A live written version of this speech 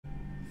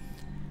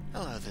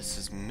Hello, this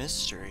is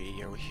Mystery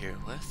you're here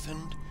with,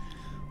 and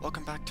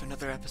welcome back to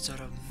another episode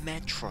of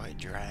Metroid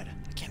Dread.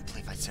 I can't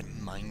believe I said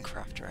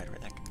Minecraft Dread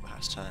right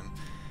last time.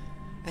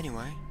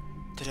 Anyway,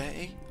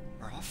 today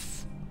we're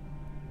off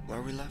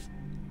where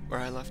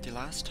I left you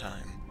last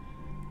time.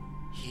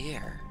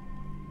 Here.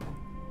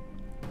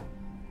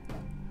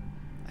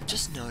 I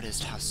just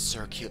noticed how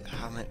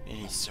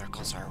many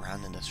circles are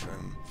around in this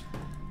room.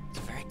 It's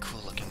a very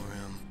cool looking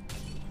room.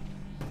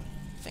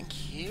 I think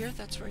here,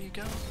 that's where you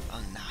go?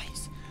 Oh,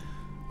 nice.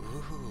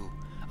 Ooh.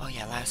 Oh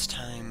yeah, last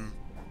time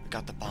we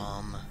got the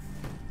bomb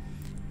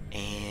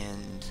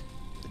and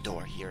the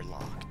door here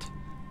locked.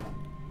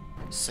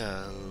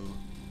 So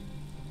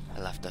I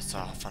left us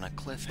off on a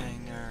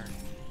cliffhanger.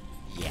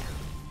 Yeah.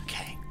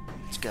 Okay.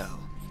 Let's go.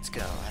 Let's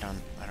go. I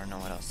don't know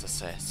what else to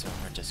say, so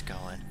we're just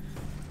going.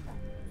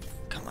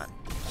 Come on.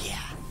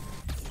 Yeah.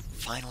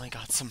 Finally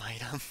got some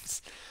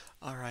items.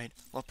 Alright,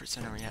 what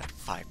percent are we at?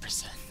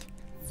 5%.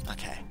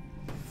 Okay.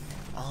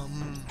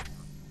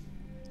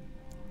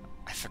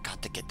 I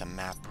forgot to get the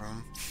map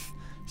room.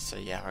 So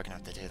yeah, we're gonna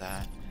have to do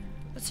that.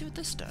 Let's see what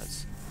this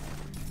does.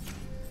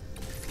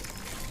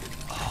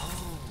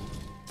 Oh!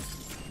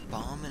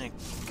 Bomb and it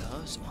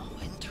goes? Oh,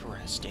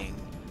 interesting.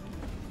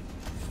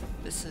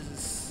 This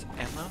is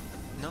ammo?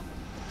 Nope.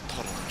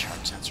 Totally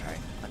charged, that's right.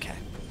 Okay.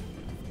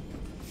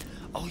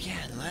 Oh yeah,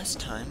 and last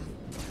time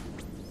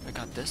I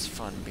got this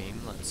fun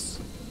beam.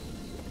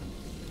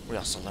 We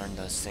also learned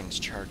those things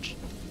charge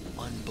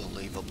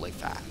unbelievably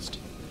fast.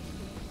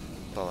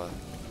 But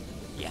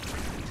yeah.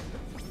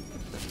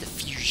 With the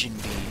fusion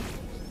beam.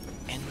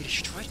 And we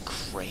destroyed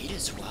Crate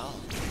as well.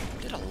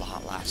 Did a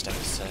lot last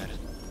episode.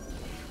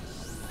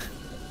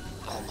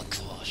 Oh my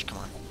gosh, come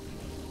on.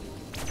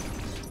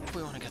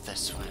 We want to go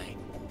this way.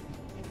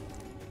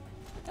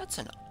 That's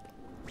an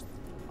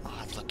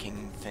odd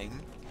looking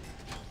thing.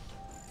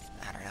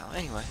 I don't know.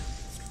 Anyway.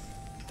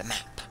 The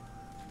map.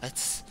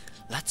 Let's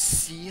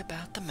see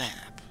about the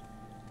map.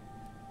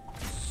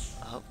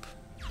 Up.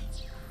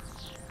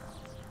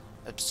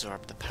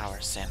 Absorb the power,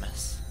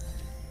 Samus.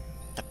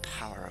 The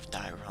power of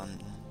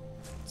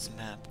Dairon's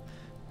map.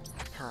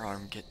 Her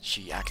arm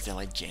she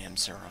accidentally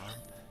jams her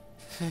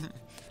arm.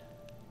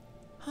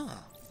 Huh.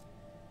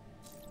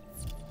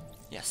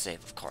 Yeah,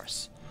 save, of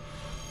course.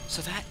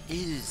 So that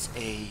is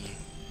a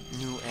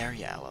new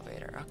area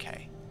elevator.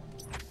 Okay.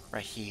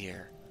 Right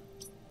here.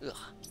 Ugh.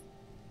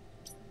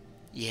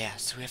 Yeah,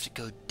 so we have to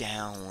go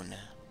down.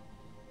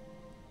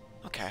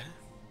 Okay.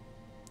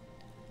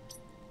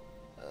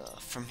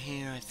 From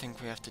here, I think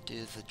we have to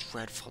do the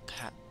dreadful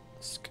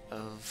task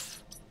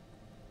of...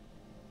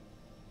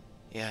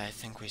 Yeah, I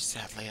think we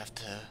sadly have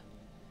to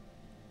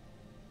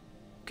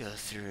go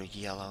through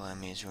Yellow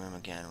Emmy's room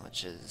again,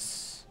 which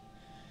is...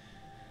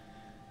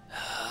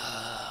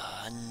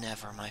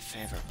 never my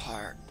favorite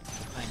part.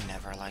 I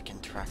never like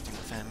interacting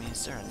with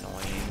Emmys, they're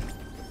annoying.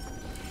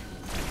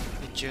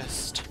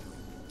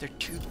 They're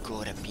too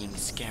good at being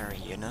scary,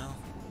 you know?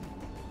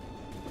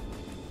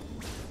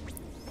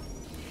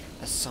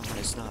 As someone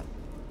who's not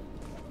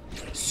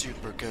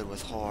super good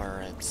with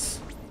horror, it's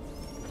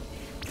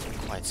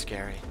quite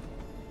scary.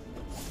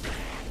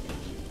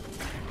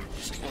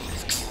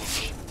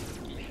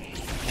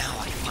 Now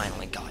I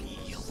finally got you,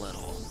 you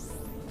little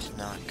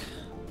snuck.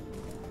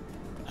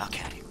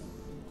 Okay.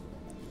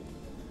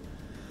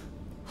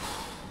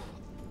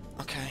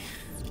 Okay.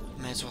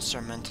 May as well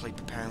start mentally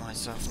preparing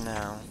myself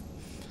now.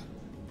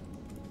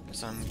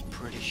 Because I'm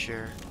pretty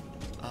sure...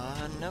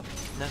 nope.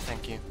 No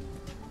thank you.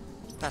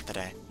 Not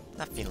today.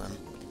 Not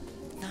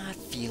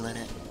feeling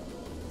it.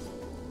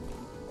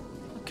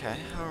 Okay,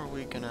 how are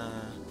we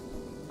gonna...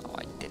 Oh,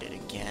 I did it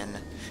again.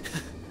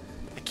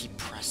 I keep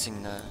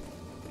pressing the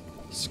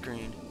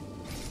screen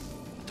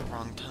at the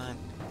wrong time.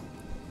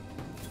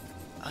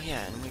 Oh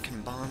yeah, and we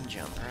can bomb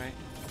jump, right?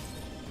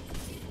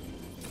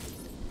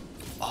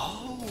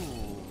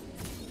 Oh!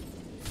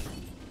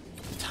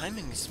 The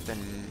timing's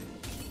been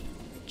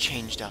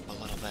changed up a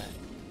little bit.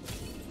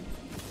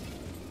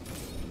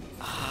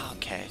 Ah,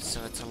 okay,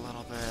 so it's a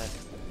little bit...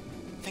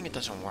 I think it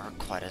doesn't work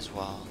quite as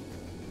well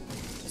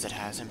as it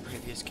has in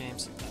previous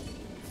games.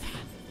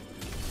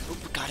 Oop,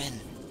 we got in.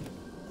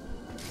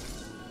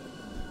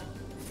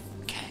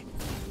 Okay.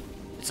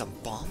 It's a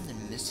bombed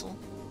and missile?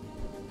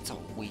 It's a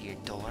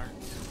weird door.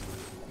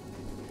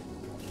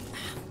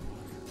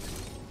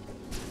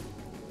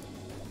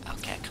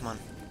 Okay, come on.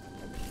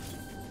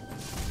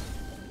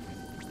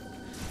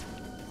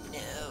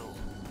 No.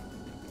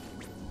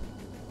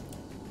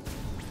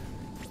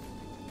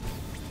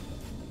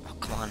 Oh,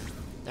 come on.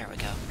 There we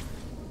go.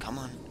 Come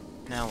on.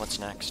 Now what's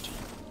next?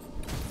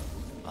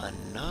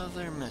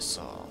 Another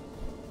missile.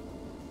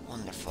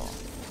 Wonderful.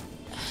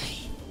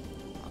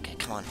 Okay,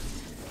 come on.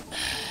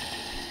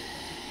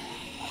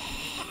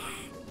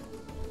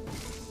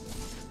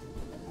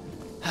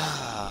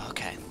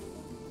 Okay.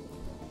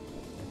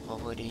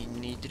 What do you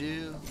need to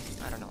do?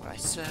 I don't know what I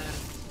said.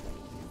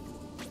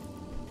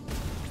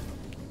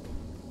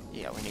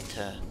 Yeah, we need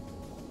to...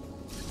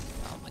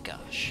 Oh my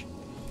gosh.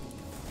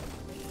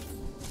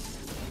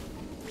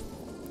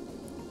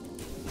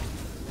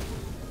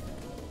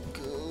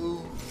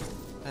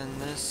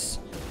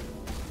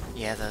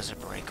 Yeah, those are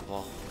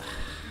breakable.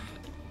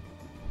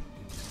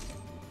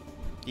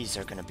 These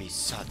are gonna be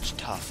such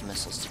tough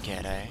missiles to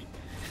get, eh?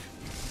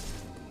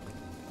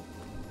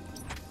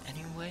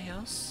 Any way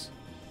else?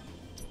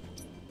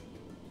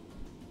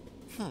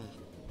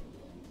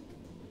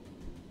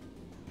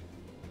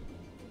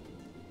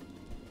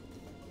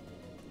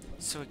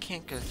 So we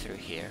can't go through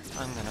here.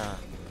 I'm gonna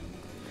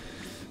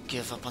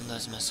give up on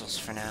those missiles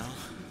for now.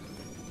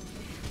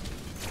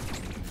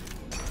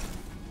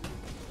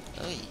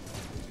 Hey.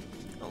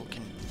 Oh, we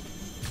can...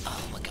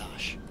 Oh my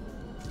gosh.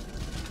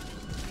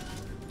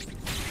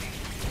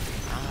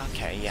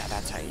 Okay, yeah,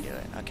 that's how you do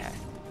it. Okay.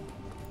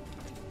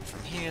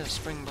 From here, the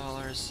spring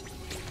ballers.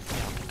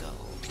 Y'all can go.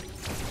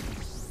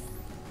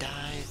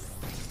 Die,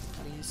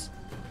 please.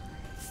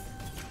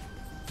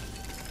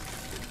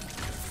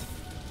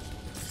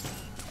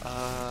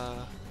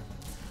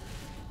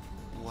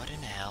 What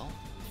in hell?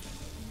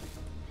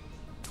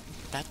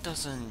 That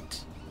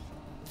doesn't...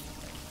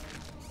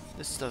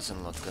 This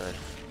doesn't look good.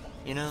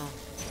 You know?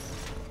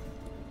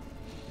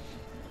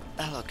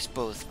 That looks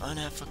both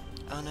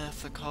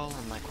unethical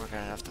and like we're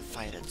gonna have to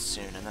fight it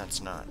soon, and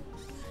that's not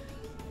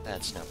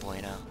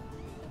bueno.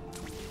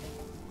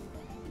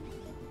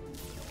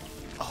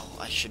 Oh,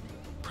 I should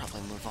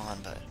probably move on,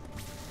 but...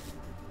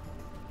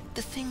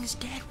 The thing's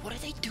dead! What are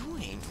they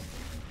doing?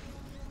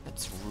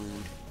 That's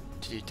rude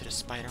to do to the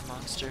spider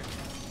monster.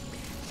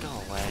 Go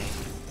away.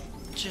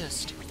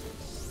 Just...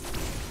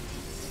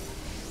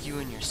 You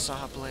and your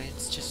saw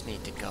blades just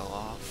need to go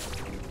off.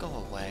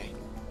 Go away.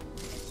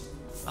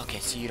 Okay,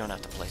 so you don't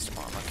have to place the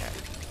bomb, okay.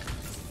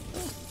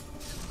 Ooh.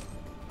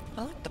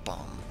 I like the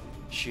bomb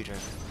shooter.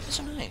 Those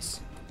are nice.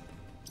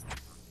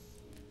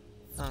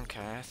 Okay,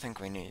 I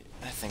think I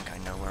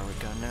know where we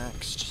go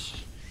next.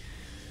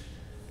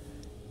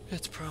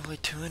 It's probably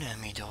to an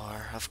Emmy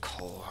door, of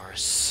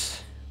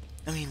course.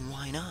 I mean,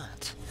 why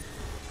not?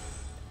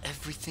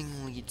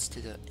 Everything leads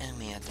to the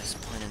Emmy at this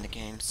point in the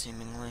game,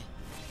 seemingly.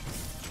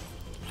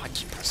 I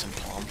keep pressing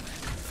palm.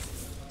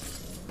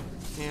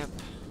 Yep.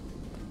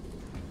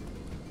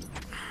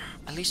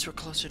 At least we're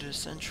closer to the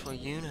central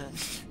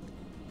unit.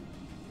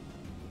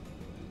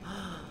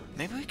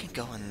 Maybe we can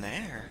go in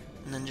there,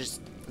 and then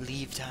just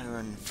leave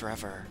Dairon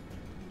forever.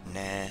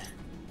 Nah.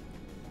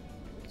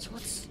 So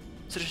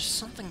there's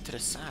something to the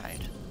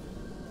side.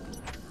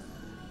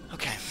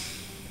 Okay.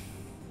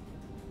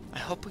 I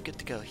hope we get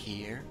to go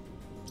here.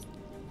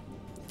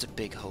 It's a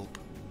big hope.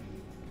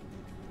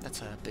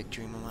 That's a big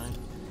dream of mine.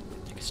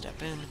 Take a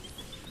step in.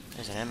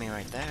 There's an Emmy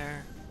right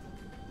there.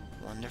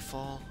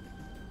 Wonderful.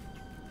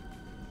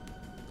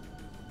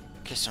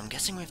 Okay, so I'm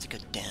guessing we have to go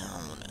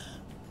down.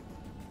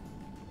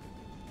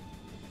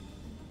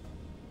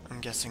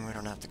 I'm guessing we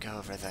don't have to go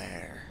over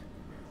there.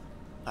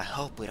 I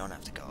hope we don't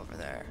have to go over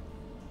there.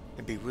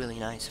 It'd be really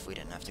nice if we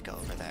didn't have to go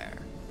over there.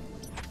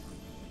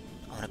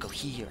 I wanna go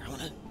here. I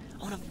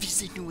wanna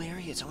visit new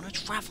areas. I wanna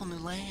travel new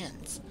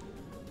lands.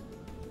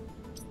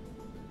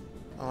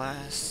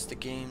 Alas, the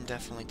game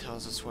definitely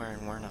tells us where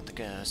and where not to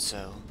go,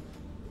 so...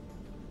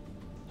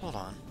 Hold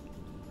on.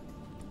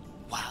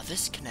 Wow,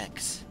 this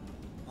connects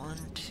 1,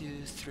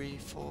 2, 3,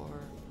 4...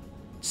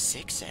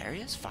 6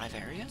 areas? 5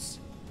 areas?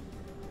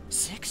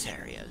 6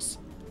 areas.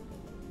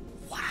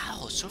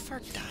 Wow, so far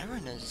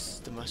Dairon is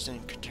the most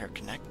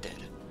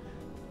interconnected.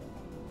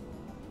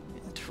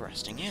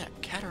 Interesting, yeah.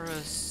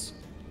 Katara's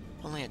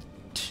only at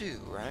 2,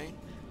 right?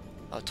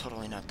 Oh,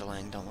 totally not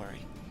delaying, don't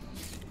worry.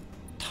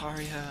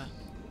 Taria,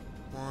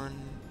 1,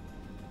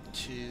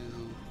 2,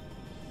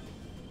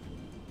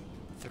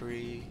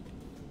 3.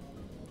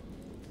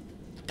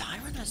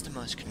 Dairon has the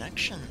most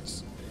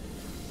connections.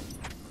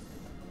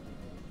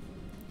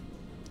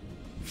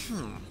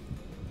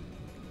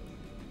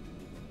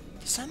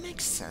 Does that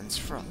make sense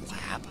for a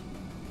lab?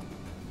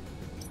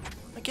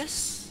 I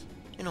guess,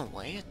 in a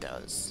way it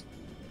does.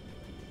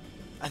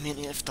 I mean,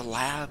 if the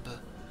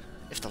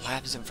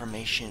lab's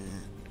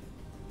information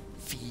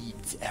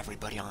feeds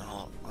everybody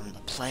on the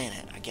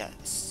planet, I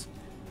guess.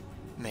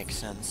 Makes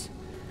sense.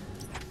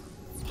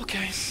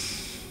 Okay.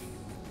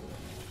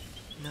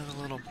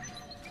 Another little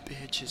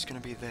bitch is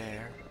gonna be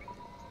there.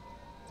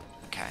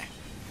 Okay.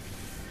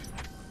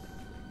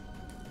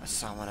 I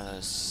saw one of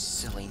those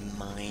silly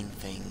mine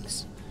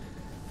things.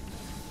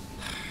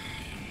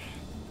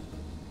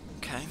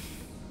 Okay.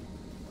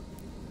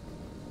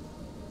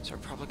 So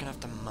we're probably gonna have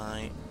to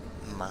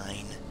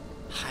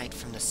hide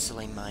from the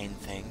silly mine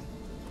thing.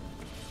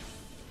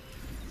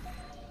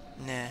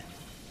 Nah.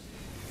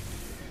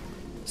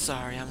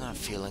 Sorry, I'm not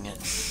feeling it.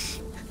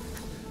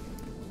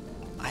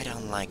 I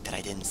don't like that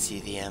I didn't see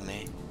the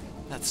Emmy.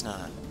 That's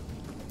not...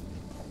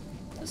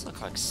 Those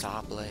look like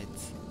saw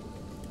blades.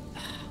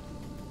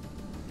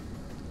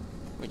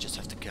 We just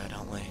have to go,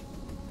 don't we?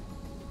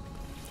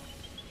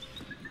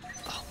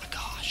 Oh my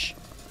gosh.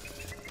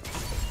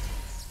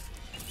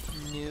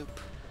 Nope.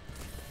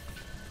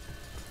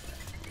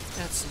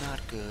 That's not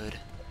good.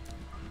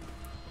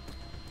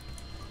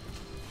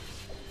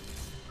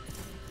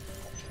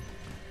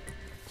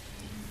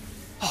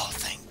 Oh,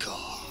 thank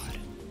God.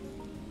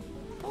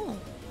 Oh.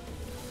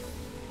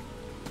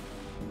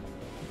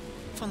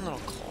 fun little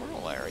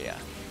coral area.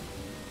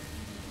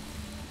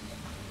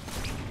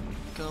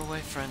 Go away,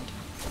 friend.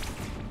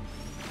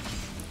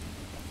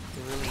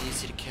 They're really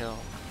easy to kill.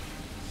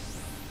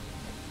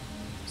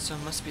 So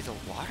it must be the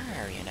water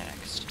area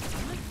next.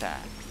 I like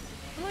that.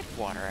 I like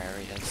water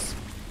areas.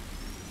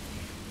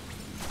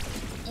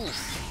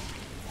 Oof.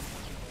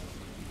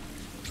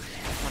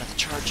 One of the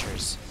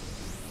chargers.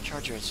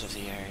 Chargers of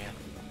the area.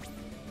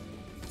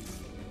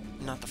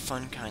 Not the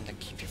fun kind that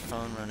keep your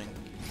phone running.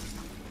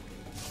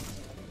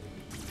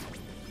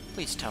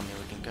 Please tell me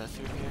we can go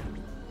through here.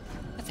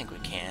 I think we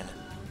can.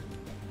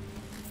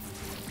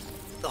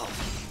 Oh.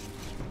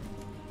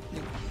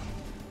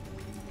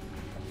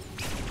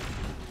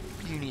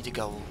 You need to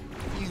go.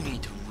 You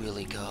need to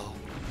really go.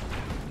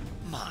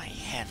 My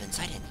heavens,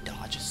 I didn't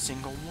dodge a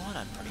single one,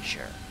 I'm pretty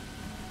sure.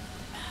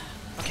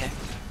 Okay.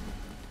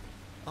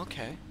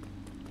 Okay.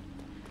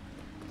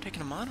 I'm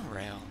taking a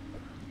monorail.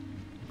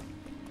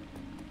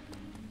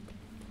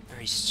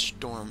 Very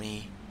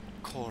stormy,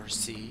 core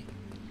sea.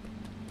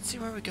 Let's see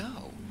where we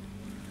go.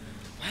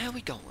 Where are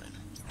we going?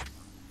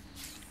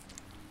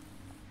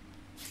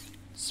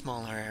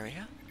 Smaller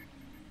area.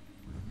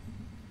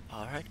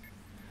 Alright.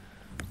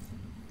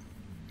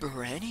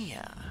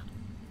 Burenia.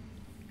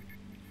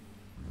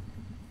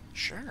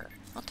 Sure,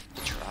 I'll take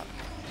the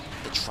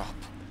trip.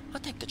 I'll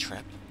take the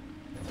trip.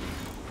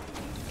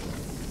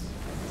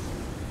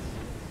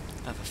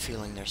 I have a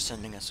feeling they're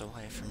sending us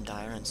away from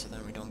Dairon so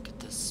that we don't get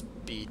the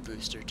speed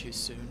booster too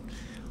soon.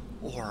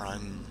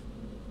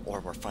 Or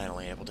we're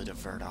finally able to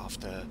divert off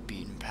the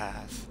beaten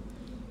path.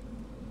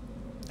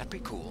 That'd be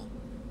cool.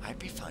 I'd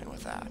be fine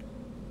with that.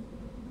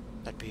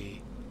 That'd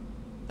be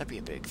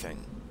a big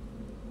thing.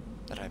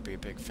 That I'd be a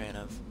big fan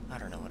of. I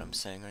don't know what I'm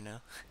saying right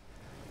now.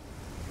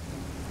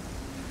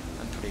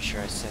 I'm pretty sure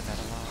I say that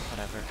a lot,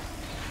 whatever.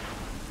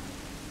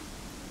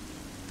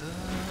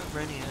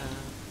 Burenia.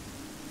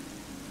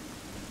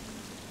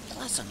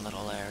 Pleasant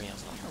little area,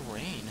 a lot of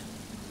rain.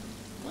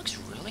 Looks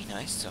really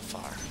nice so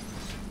far.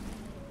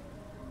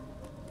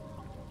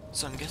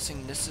 So I'm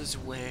guessing this is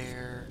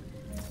where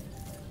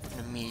we're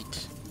gonna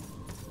meet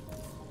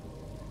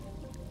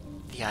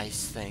the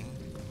ice thing.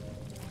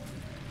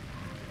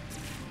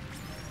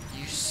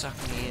 You suck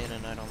me in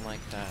and I don't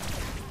like that.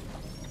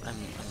 I'm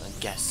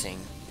guessing.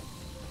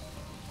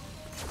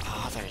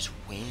 Ah, there's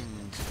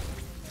wind.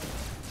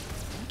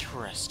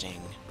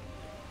 Interesting.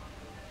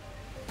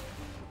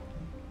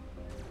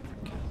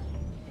 Okay.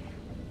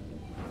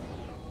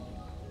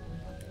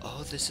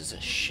 Oh, this is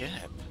a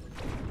ship.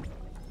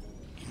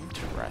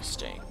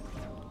 Interesting.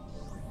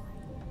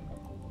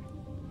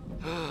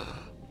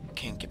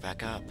 Can't get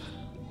back up.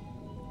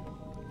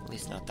 At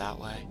least not that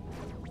way.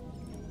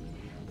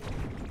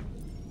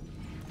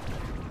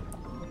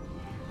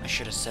 I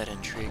should have said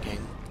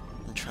intriguing.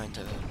 I'm trying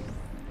to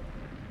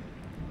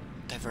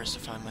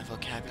diversify my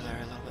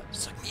vocabulary a little bit.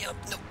 Suck me up.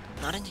 Nope,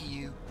 not into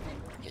you,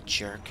 you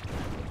jerk.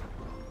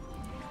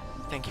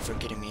 Thank you for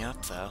getting me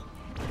up, though.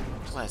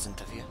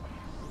 Pleasant of you.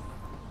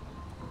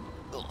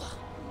 Ugh.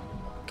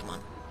 Come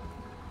on.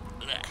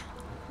 Ugh.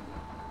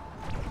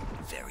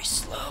 Very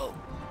slow.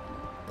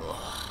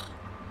 Ugh.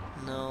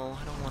 No,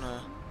 I don't want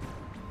to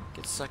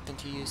get sucked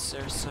into you,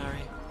 sir.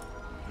 Sorry.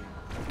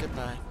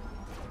 Goodbye.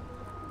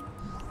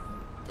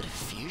 The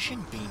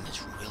diffusion beam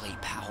is really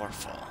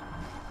powerful.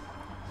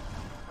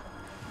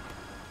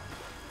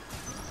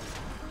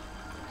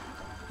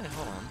 Hey,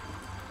 hold on.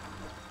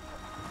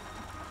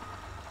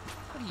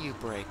 What do you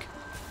break?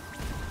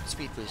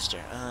 Speed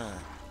booster,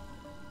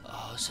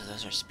 Oh, so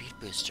those are speed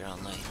booster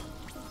only.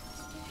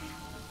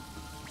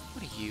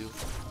 What are you?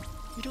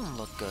 You don't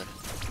look good.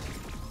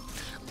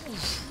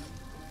 Oof.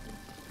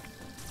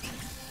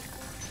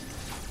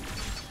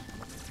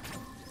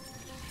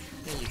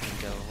 Yeah, you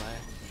can go away.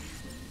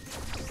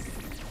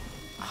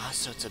 Ah,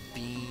 so it's a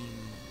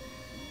beam.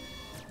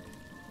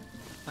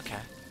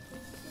 Okay.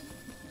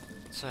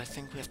 So I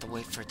think we have to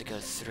wait for it to go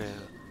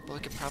through. But we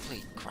could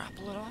probably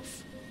grapple it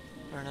off?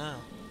 Or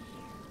no?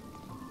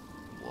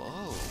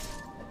 Whoa.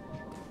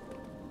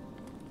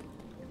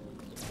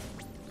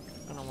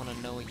 I don't want to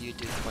know what you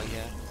do quite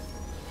yet.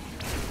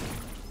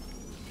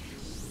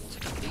 It's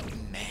like a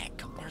big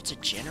mech, or it's a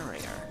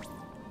generator.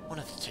 One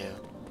of the two.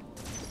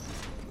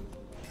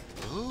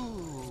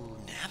 Ooh,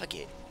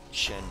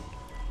 navigation.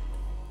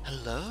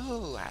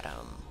 Hello,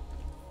 Adam.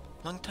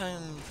 Long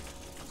time...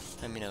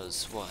 I mean, it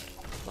was, what,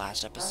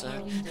 last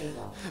episode?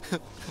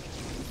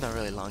 Not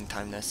really long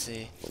time to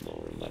see. The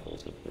lower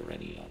levels of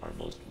Burenia are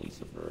mostly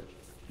submerged.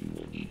 You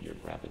will need your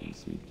gravity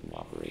suit to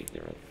operate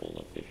there at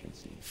full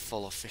efficiency.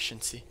 Full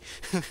efficiency?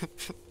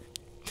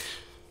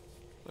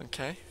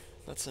 Okay,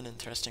 that's an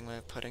interesting way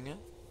of putting it.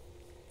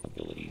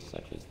 Abilities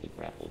such as the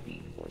grapple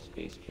beam or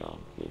space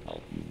jump will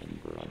help you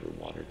maneuver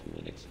underwater to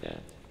an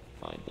extent.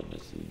 Find them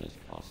as soon as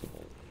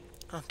possible.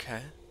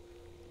 Okay.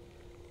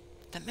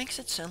 That makes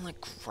it sound like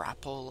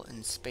grapple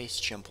and space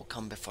jump will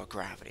come before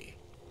gravity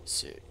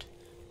suit.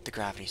 The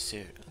gravity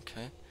suit,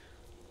 okay.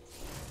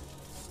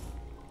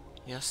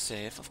 Yes,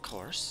 save, of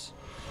course.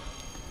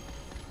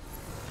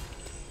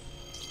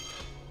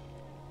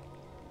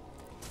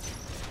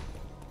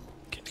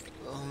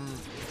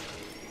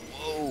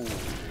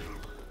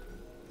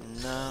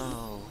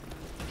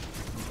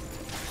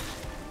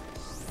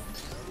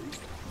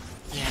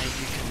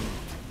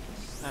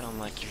 I don't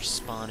like your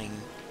spawning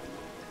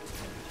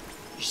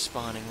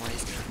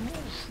ways.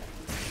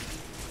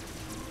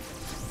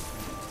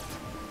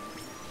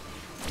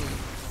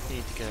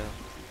 Need to go.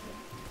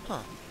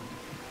 Huh.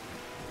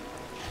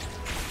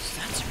 So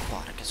that's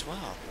aquatic as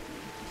well.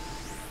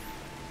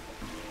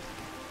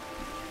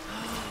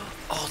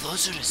 Oh,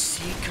 those are the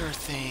seeker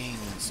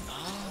things.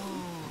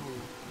 Oh,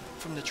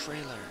 from the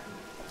trailer.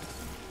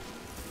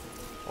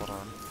 Hold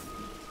on.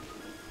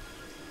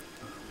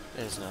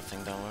 There's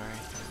nothing, don't worry.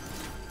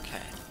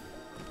 Okay.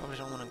 Probably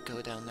don't want to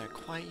go down there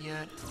quite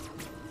yet.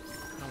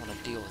 I don't want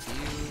to deal with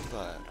you,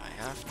 but I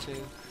have to.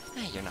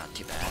 Hey, you're not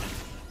too bad.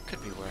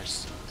 Could be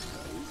worse.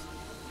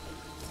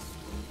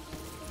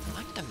 I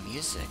like the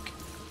music.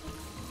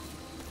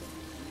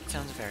 It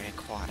sounds very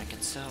aquatic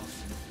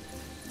itself.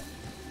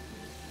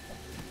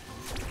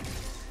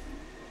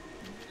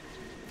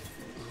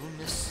 Ooh,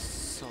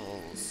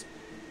 missiles.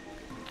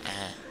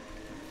 Ah.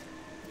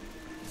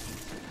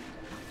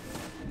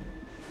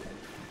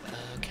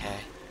 Okay.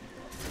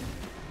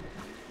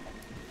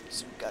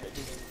 So we gotta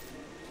do.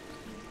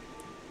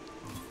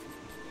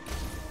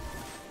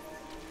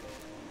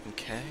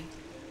 Okay.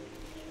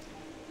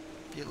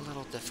 Be a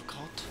little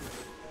difficult,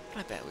 but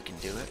I bet we can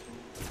do it.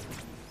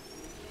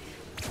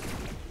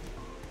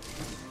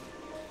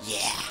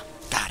 Yeah,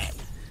 got it.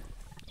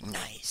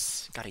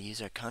 Nice. Gotta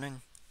use our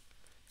cunning.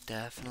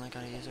 Definitely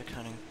gotta use our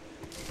cunning.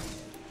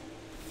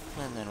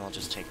 And then we'll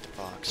just take the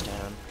box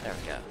down. There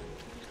we go.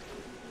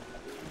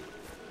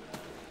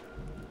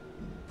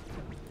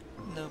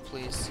 No,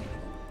 please.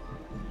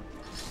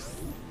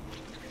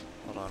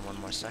 Hold on one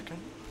more second.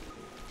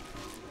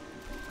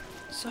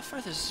 So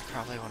far, this is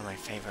probably one of my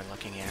favorite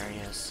looking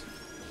areas.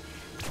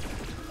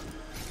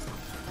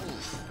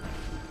 Oof.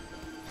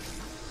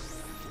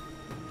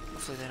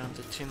 Hopefully they don't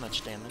do too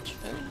much damage.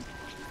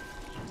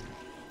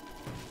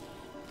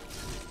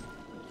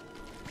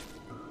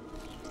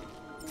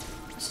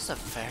 This is a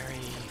very...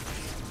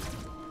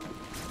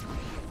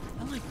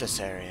 I like this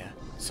area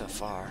so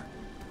far.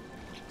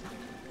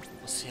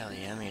 We'll see how the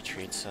enemy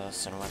treats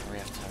us and whether we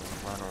have to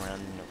run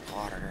around in the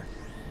water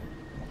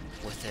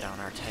with it on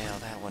our tail.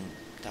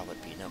 That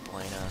would be no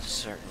bueno,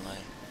 certainly.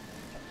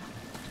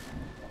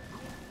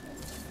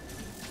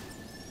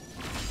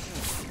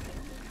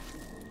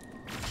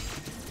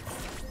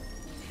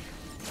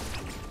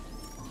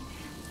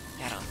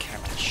 Yeah, I don't care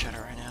about the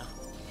shutter right now.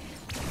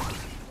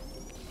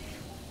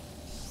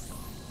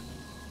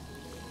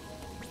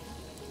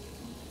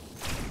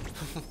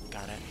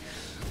 Got it.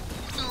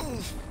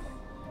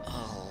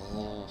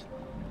 Oh,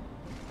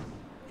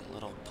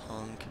 little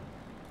punk.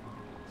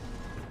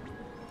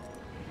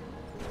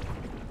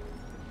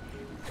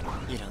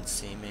 You don't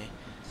see me.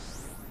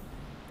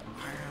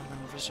 I am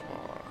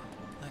invisible.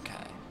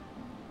 Okay.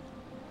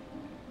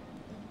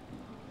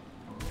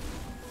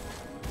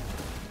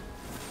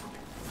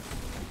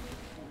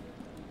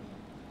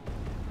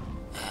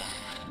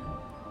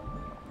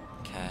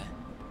 Okay.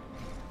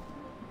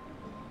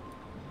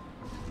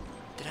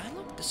 Did I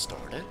look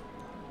distorted?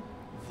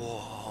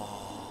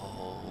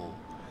 Whoa.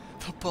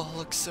 The ball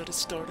looks so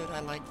distorted. I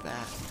like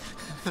that.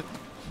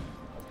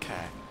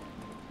 Okay.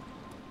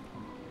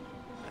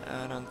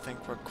 I don't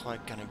think we're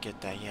quite gonna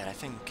get that yet. I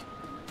think...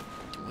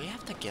 Do we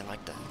have to get,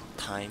 like, the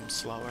time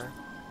slower?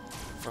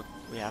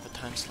 We have a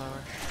time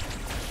slower?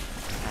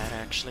 I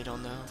actually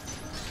don't know.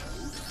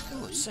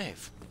 Ooh,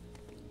 save.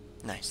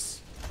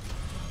 Nice.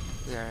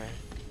 We are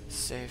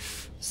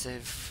save...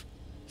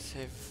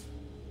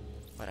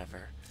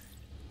 Whatever.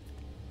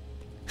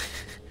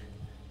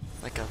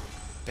 Like a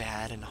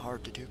bad and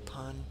hard to do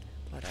pun?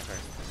 Whatever.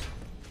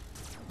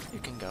 You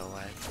can go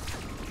away.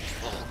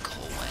 Oh,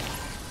 go away.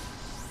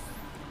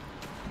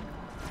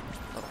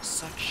 Little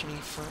suctiony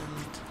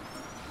friend.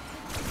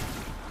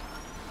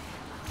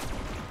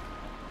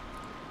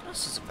 What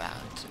else is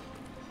about?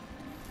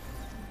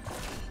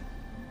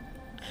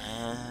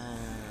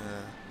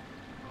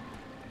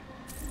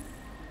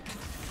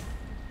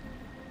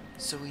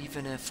 So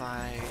even if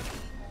I...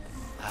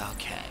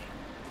 Okay.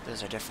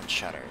 Those are different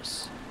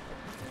shutters.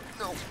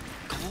 No!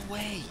 Go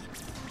away!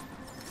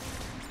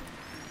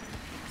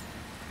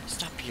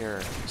 Stop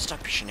your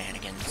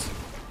shenanigans.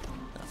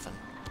 Nothing.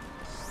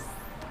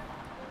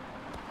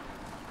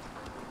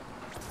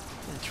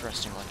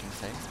 Interesting looking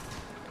thing.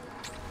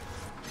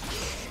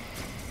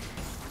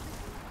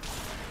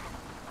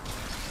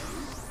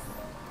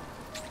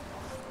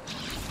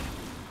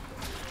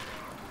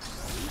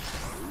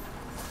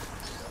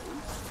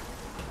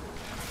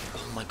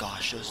 Oh my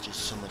gosh, those do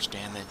so much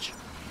damage.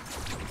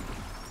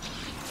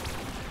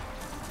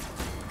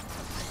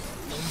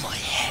 Oh my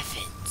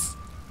heavens!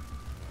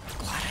 I'm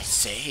glad I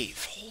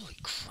saved. Holy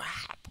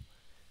crap!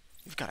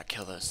 You've got to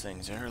kill those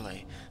things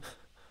early.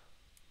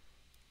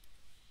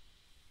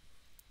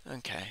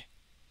 Okay.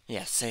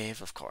 Yeah,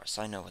 save, of course.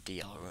 I know what the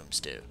yellow rooms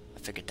do. I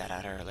figured that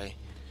out early.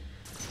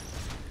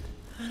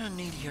 I don't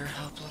need your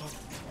help, little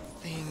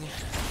thing.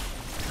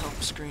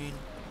 Help screen.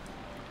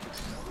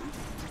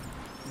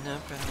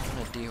 Nope, I don't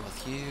want to deal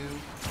with you.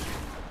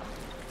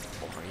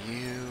 Or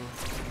you.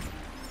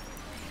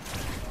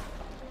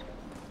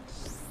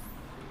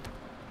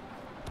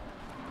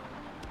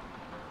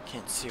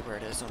 Can't see where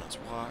it is on its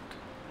walk.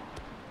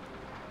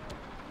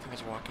 I think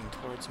it's walking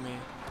towards me.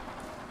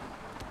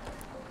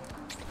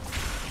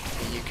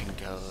 Yeah, you can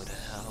go to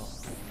hell.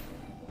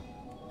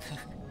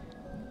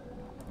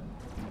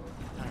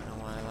 I don't know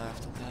why I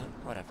laughed at that.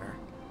 Whatever.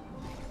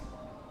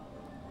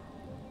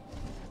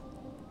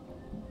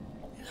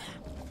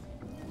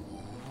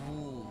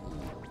 Ooh.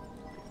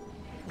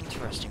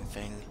 Interesting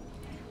thing.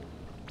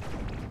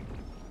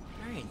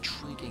 Very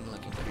intriguing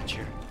looking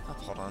creature. Oh,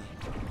 hold on.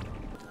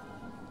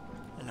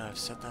 I know I've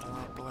said that a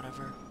lot, but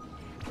whatever.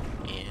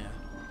 Yeah.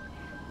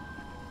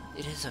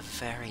 It is a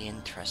very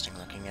interesting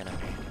looking enemy.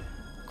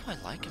 I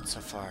quite like it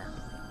so far.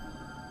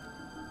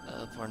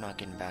 We're not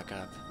getting back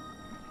up.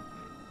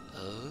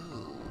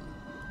 Oh.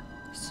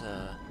 It's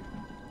a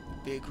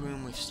big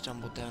room we've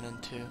stumbled down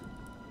into.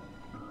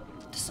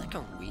 This is like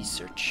a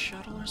research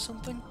shuttle or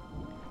something?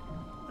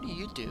 What do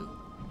you do?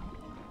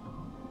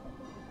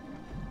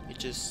 You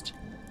just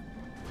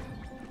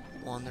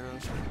wander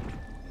over?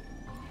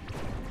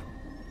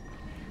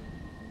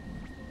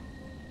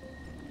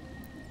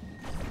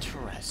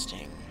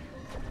 Interesting.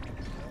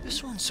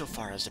 This one so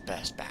far has the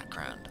best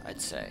background, I'd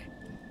say.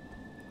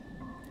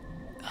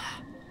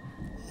 Ah,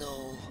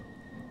 no.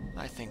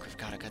 I think we've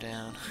gotta go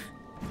down.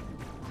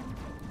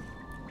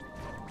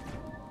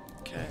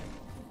 Okay.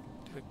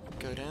 Do we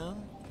go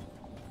down?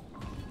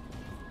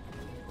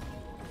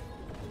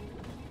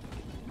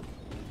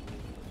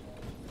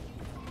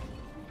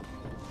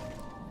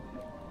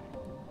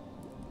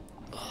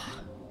 Ugh.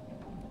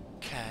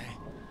 Okay.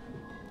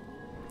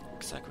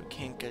 Looks like we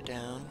can't go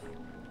down.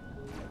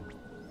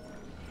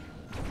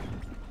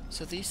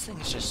 So these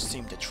things just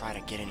seem to try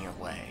to get in your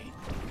way.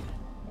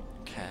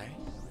 Okay.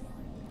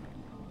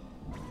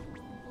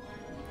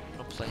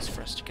 No place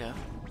for us to go.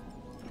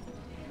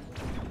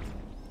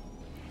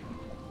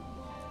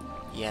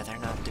 Yeah, they're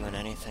not doing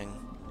anything.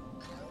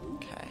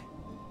 Okay.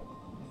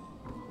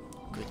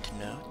 Good to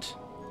note.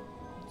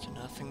 It's a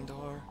nothing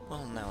door.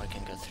 Well, now I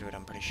can go through it,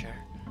 I'm pretty sure.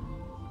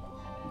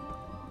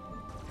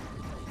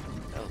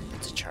 Oh,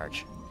 it's a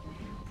charge.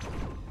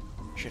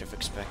 Should have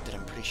expected.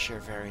 I'm pretty sure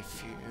very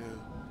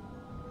few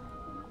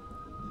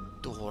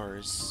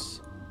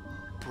doors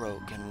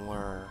broke and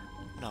were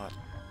not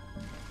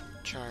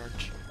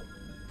charged.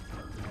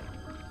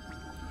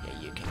 Yeah,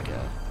 you can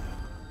go.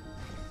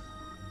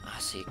 Ah,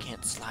 so you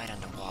can't slide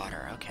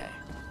underwater. Okay.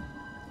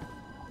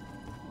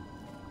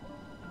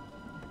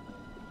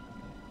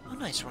 Oh,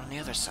 nice. We're on the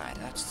other side.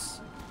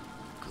 That's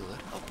good.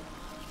 Oh,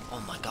 oh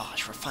my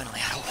gosh. We're finally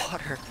out of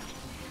water.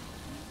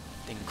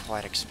 Didn't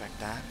quite expect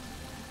that.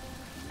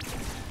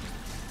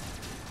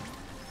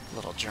 A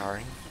little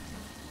jarring.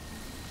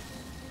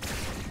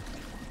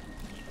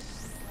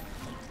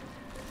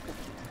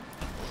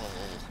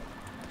 Oh,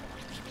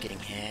 keep getting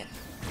hit.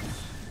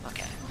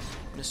 Okay.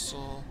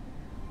 Missile.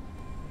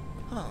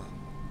 Huh.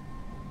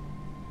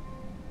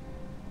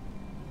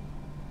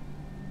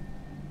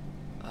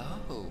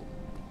 Oh.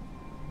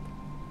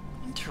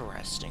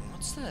 Interesting.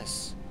 What's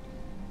this?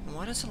 And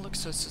why does it look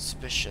so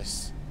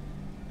suspicious?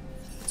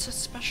 What's so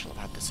special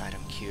about this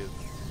item cube?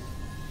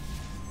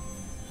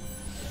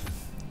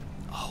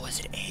 Oh, is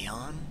it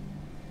Aeon?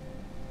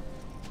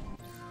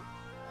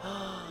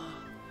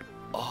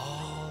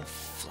 Oh,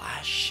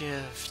 flash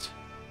shift.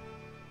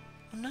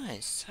 Oh,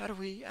 nice. How do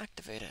we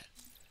activate it?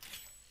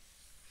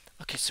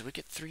 Okay, so we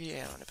get 3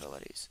 Aeon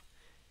abilities.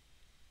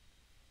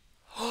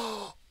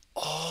 Oh,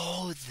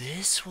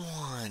 this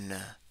one.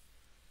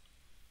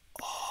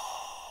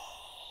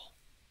 Oh.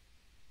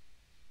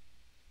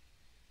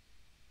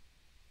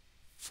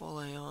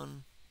 Full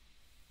Aeon.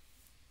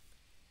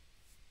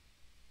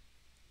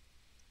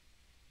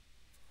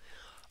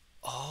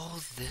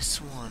 Oh, this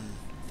one.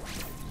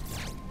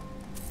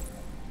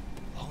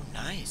 Oh,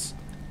 nice.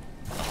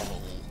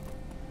 Oh.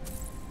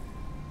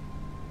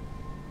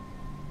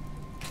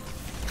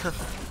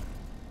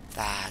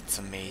 That's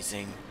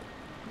amazing.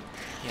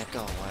 Yeah, go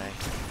away.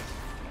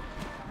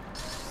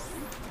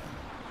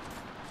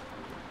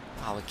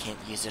 Oh, we can't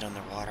use it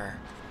underwater.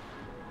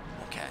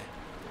 Okay.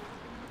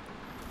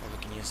 Well,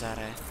 we can use that,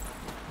 eh?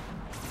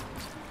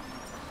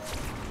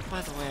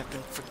 By the way, I've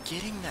been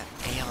forgetting that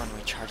Aeon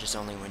recharges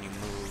only when you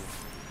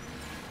move.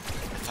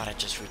 I thought it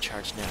just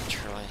recharged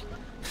naturally.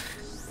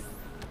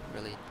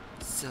 Really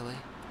silly.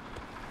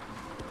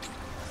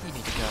 You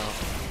need to go.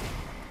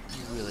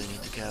 You really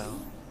need to go.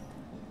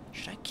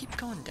 Should I keep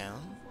going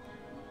down?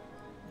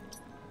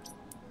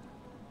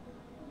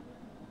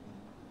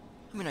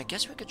 I mean, I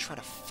guess we could try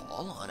to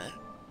fall on it.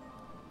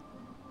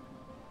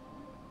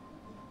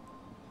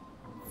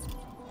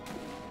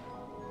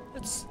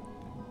 It's...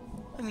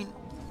 I mean,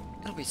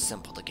 it'll be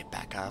simple to get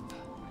back up.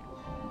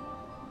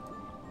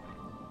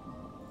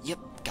 Yep,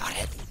 got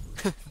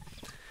it.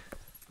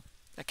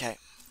 Okay.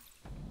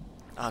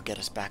 I'll get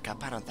us back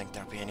up. I don't think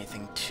there'll be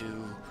anything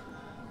too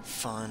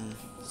fun,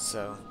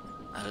 so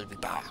I'll be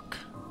back.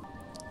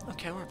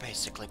 Okay, we're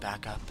basically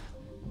back up.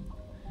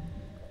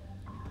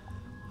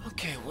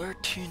 Okay, where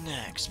to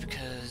next?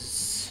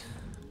 Because...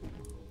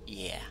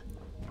 yeah.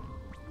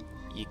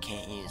 You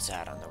can't use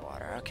that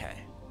underwater.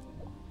 Okay.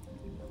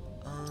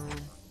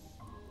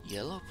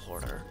 yellow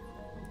porter.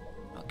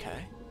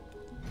 Okay.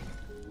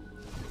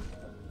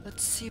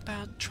 Let's see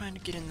about trying to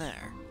get in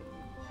there.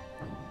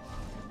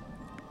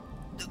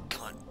 Oh,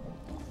 come on.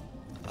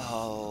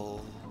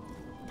 Oh,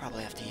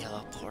 probably have to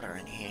yellow porter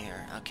in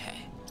here.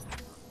 Okay.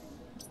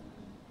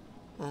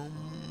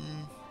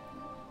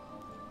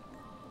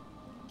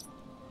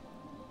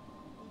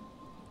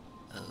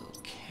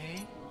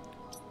 Okay.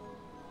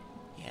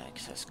 Yeah,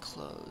 access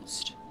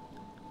closed.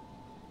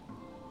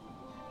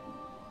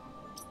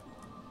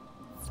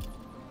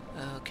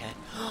 Okay.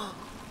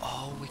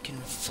 Oh, we can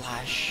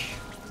flash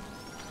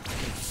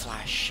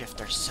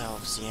shift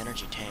ourselves the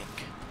energy tank.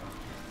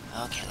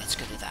 Okay, let's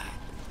go do that.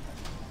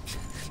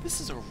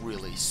 This is a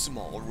really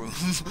small room.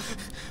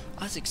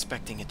 I was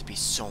expecting it to be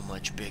so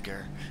much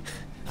bigger.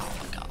 Oh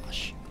my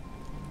gosh.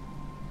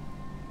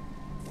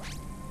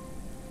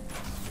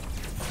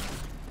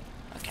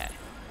 Okay.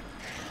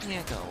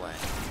 Yeah, go away.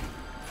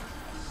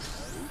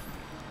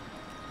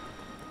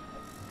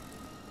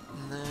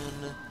 And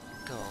then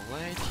go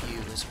away to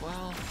you as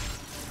well.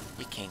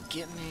 You can't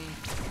get me,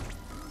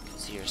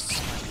 because you're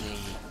slightly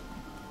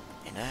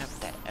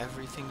inept at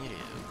everything you do.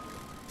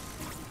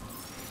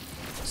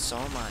 So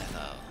am I,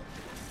 though.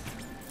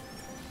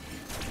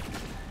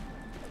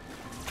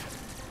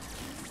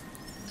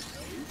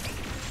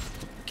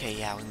 Okay,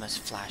 yeah, we must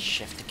flash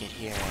shift to get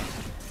here.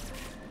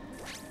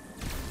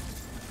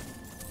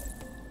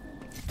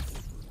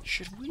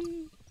 Should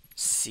we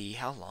see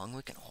how long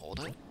we can hold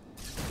it?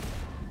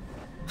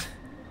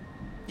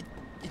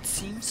 It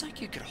seems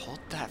like you could hold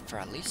that for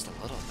at least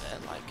a little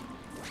bit, like...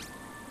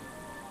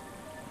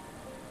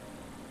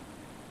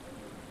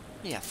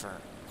 Yeah, for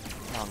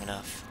long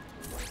enough.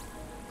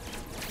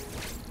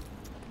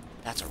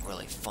 That's a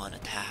really fun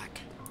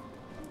attack.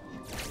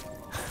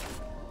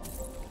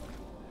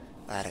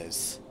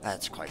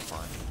 That's quite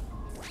fun.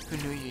 Who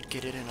knew you'd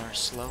get it in our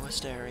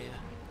slowest area?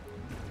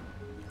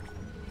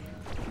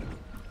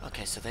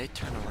 Okay, so they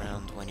turn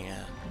around when you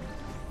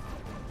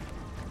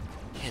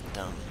hit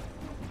them.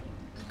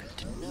 Good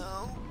to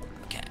know.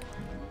 Okay.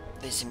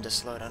 They seem to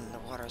slow down in the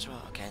water as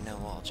well. Okay, no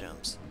wall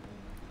jumps.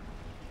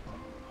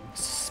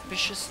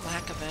 Suspicious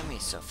lack of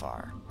enemies so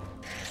far.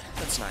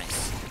 That's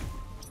nice.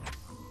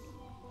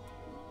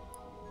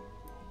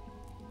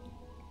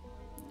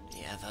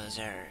 Yeah, those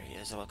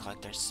areas look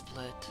like they're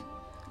split.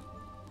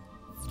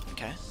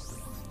 Okay.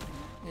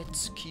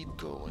 Let's keep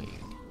going.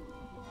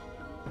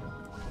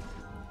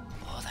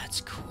 Oh,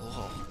 that's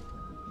cool.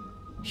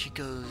 She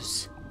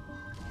goes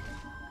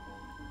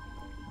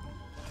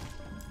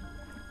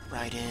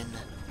right in.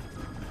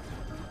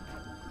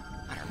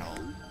 I don't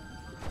know.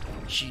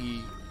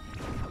 She,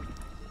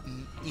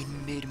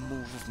 in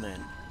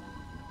mid-movement,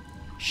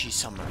 she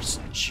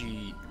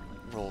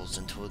rolls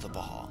into the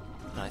ball.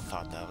 And I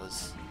thought that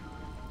was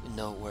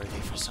noteworthy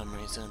for some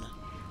reason.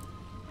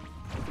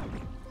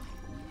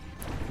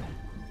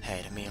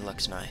 Hey, to me it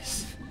looks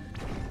nice.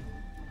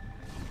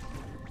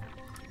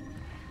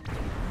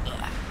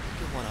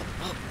 Good one up.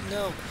 Oh,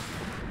 no!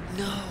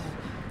 No!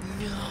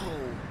 No!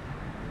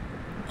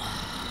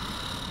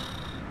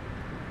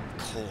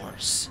 Of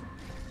course.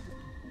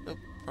 Oh,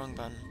 wrong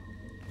button.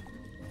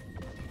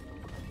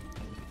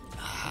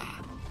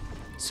 Ah,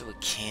 so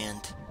it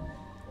can't.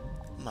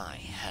 My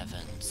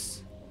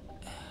heavens.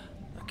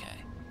 Okay.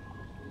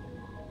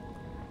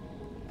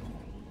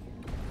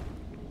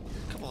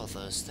 A couple of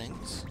those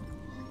things.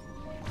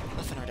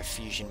 Nothing our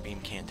diffusion beam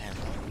can't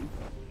handle.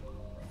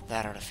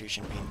 That our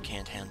diffusion beam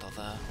can't handle,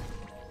 though.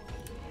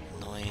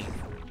 Annoying.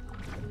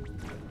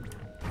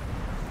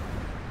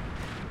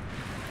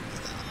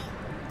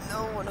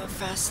 No, we're not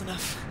fast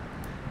enough.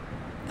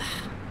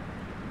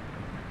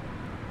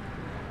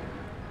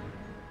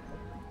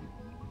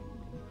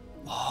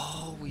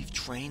 Oh, we've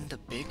drained the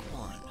big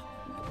one.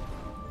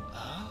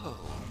 Oh.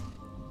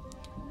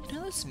 You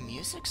know, this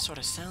music sort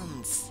of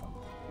sounds...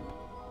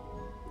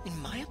 In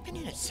my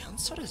opinion, it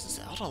sounds sort of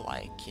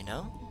Zelda-like, you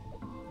know?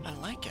 I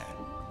like it.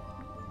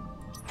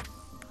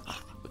 Ah,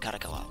 we gotta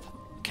go up.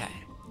 Okay.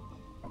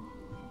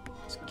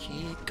 Let's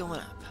keep going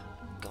up.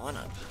 Going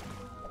up.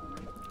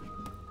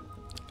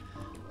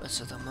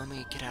 So the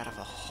mummy get out of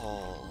a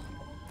hole.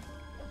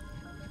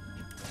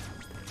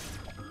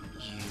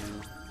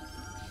 You...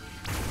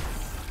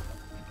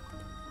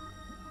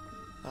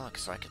 That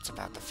looks like it's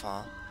about to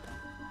fall.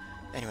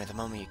 Anyway, the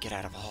moment you get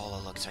out of a hole,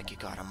 it looks like you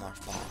got a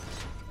morph ball.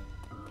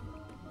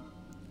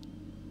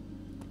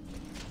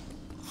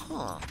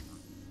 Huh.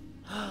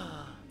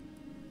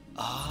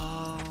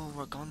 Oh,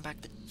 we're going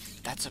back to...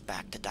 That's a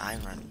back to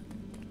Dairon.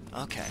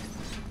 Okay.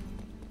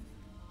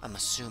 I'm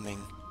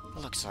assuming.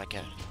 It looks like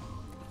it.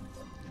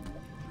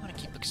 I want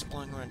to keep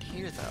exploring around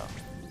here, though.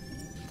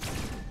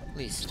 At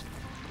least,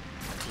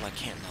 until I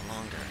can't no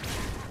longer.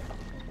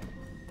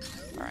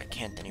 Or I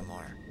can't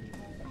anymore.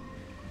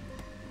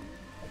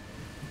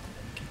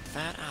 Get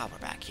that? Ah, we're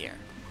back here.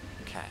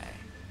 Okay.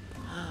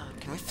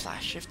 Can we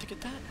flash shift to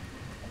get that?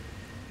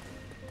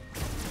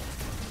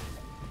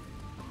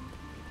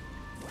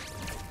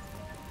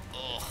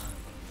 Ugh.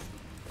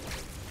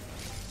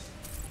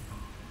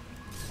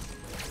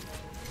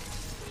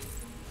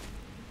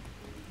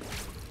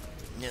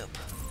 Nope.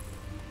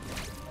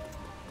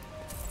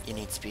 You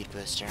need speed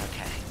booster,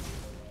 okay.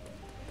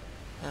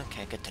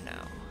 Okay, good to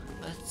know.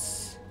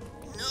 Let's...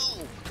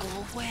 No! Go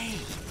away!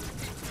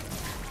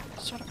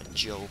 Sort of a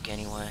joke,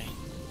 anyway.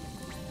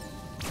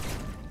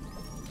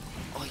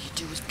 All you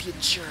do is be a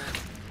jerk.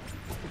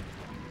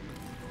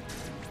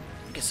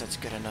 I guess that's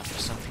good enough for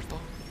some people.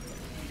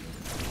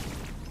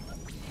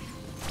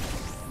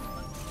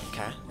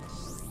 Okay.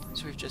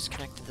 So we've just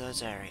connected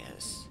those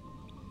areas.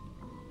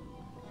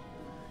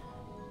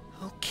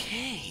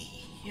 Okay,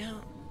 yeah.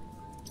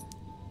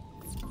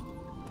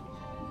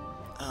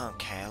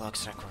 Okay,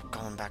 looks like we're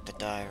going back to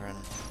Dairon.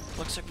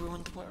 Looks like we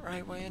went the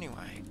right way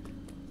anyway.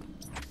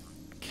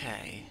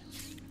 Okay.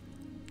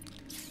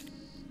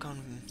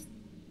 Going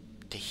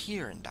to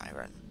here in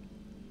Dairon.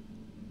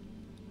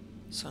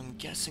 So I'm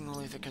guessing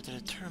we'll either go to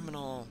the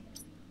terminal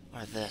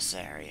or this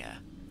area.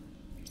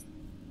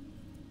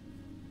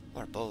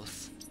 Or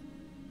both.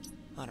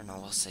 I don't know,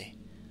 we'll see.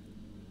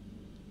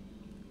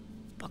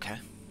 Okay.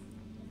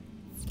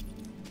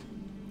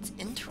 It's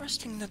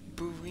interesting that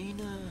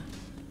Burenia...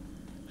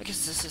 I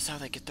guess this is how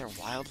they get their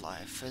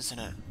wildlife, isn't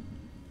it?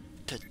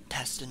 To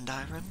test in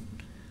Dairon?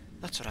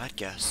 That's what I'd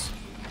guess.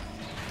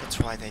 That's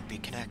why they'd be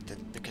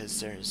connected, because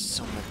there's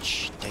so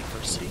much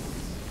diversity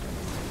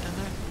in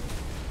there.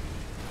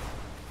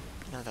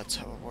 You know, that's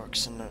how it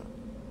works in the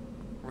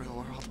real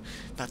world.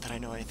 Not that I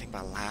know anything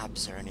about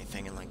labs or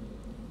anything in, like,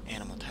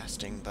 animal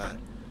testing, but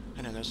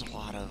I know there's a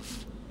lot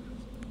of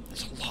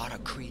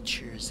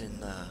creatures in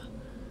the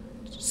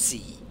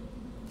sea.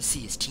 The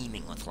sea is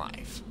teeming with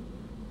life.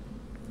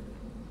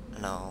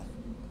 And I'll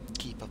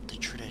keep up the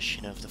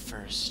tradition of the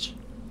first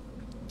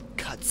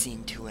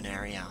cutscene to an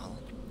areal.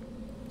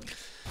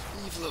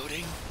 Leave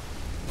loading.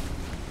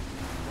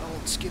 I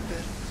won't skip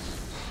it.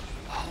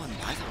 Oh, and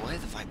by the way,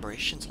 the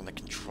vibrations on the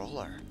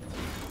controller.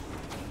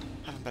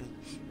 Haven't been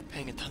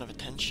paying a ton of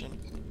attention.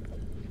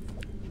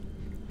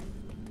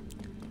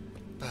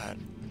 But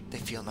they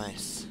feel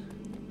nice.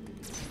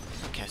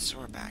 Okay, so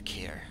we're back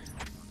here.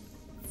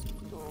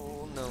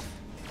 Oh, no.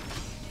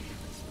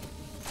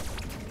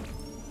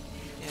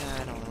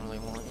 Yeah, I don't really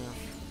want you.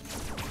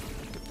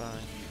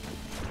 Goodbye.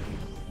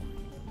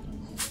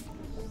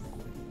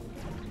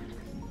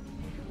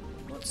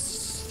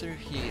 What's through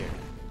here?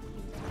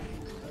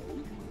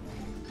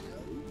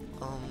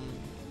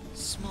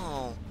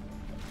 Small,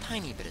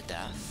 tiny bit of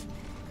death.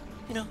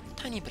 You know,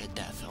 tiny bit of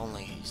death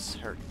only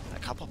hurt a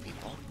couple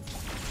people.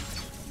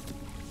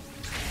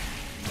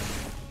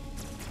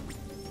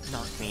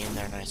 Knock me in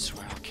there and I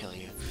swear I'll kill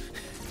you.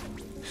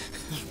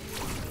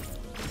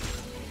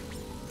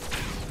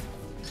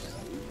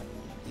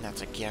 And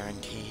that's a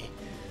guarantee.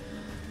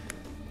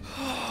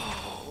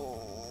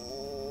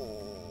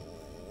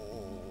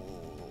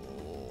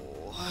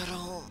 I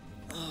don't...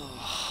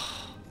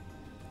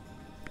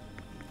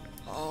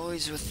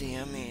 Always with the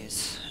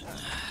Emmys.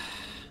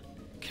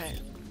 Okay.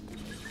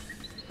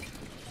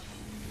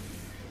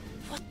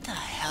 What the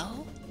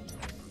hell?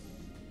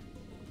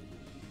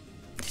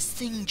 This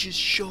thing just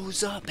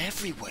shows up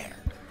everywhere.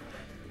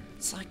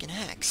 It's like an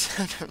axe.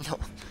 I don't know.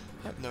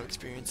 I have no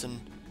experience in...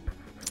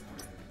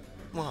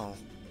 Whoa.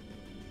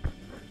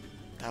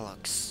 That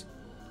looks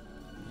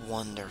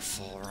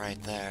wonderful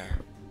right there.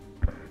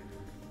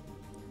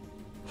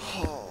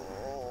 Oh.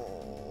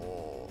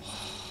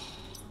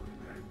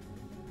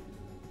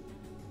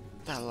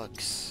 That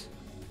looks...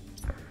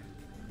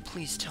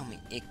 Please tell me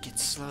it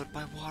gets slowed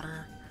by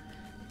water,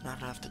 and I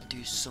don't have to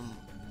do some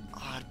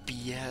odd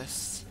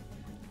BS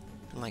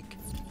and like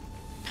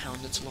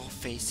pound its little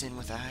face in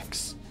with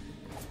axe.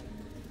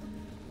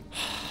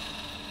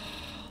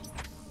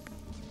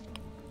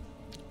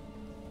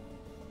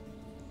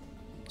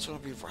 So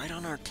it'll be right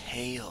on our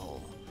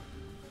tail.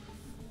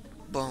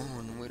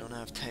 Bone, we don't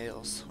have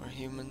tails. We're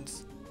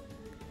humans.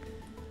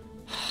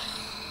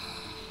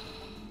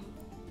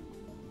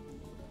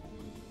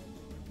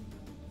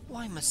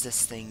 Why must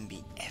this thing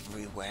be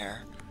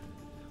everywhere?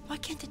 Why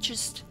can't it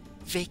just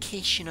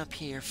vacation up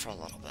here for a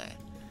little bit?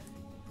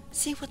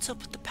 See what's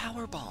up with the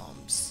power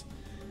bombs.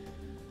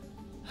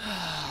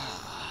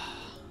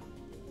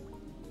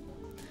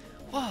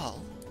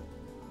 Well,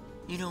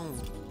 you know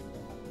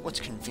what's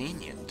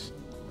convenient?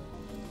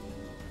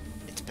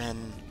 It's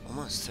been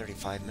almost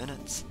 35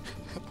 minutes.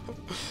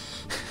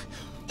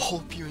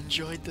 Hope you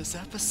enjoyed this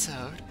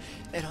episode,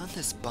 and on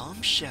this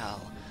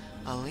bombshell,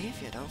 I'll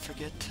leave you. Don't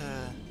forget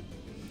to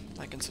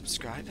like and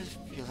subscribe if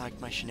you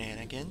like my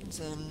shenanigans,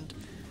 and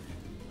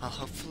I'll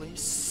hopefully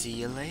see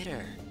you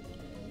later.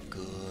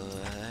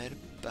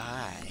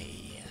 Goodbye.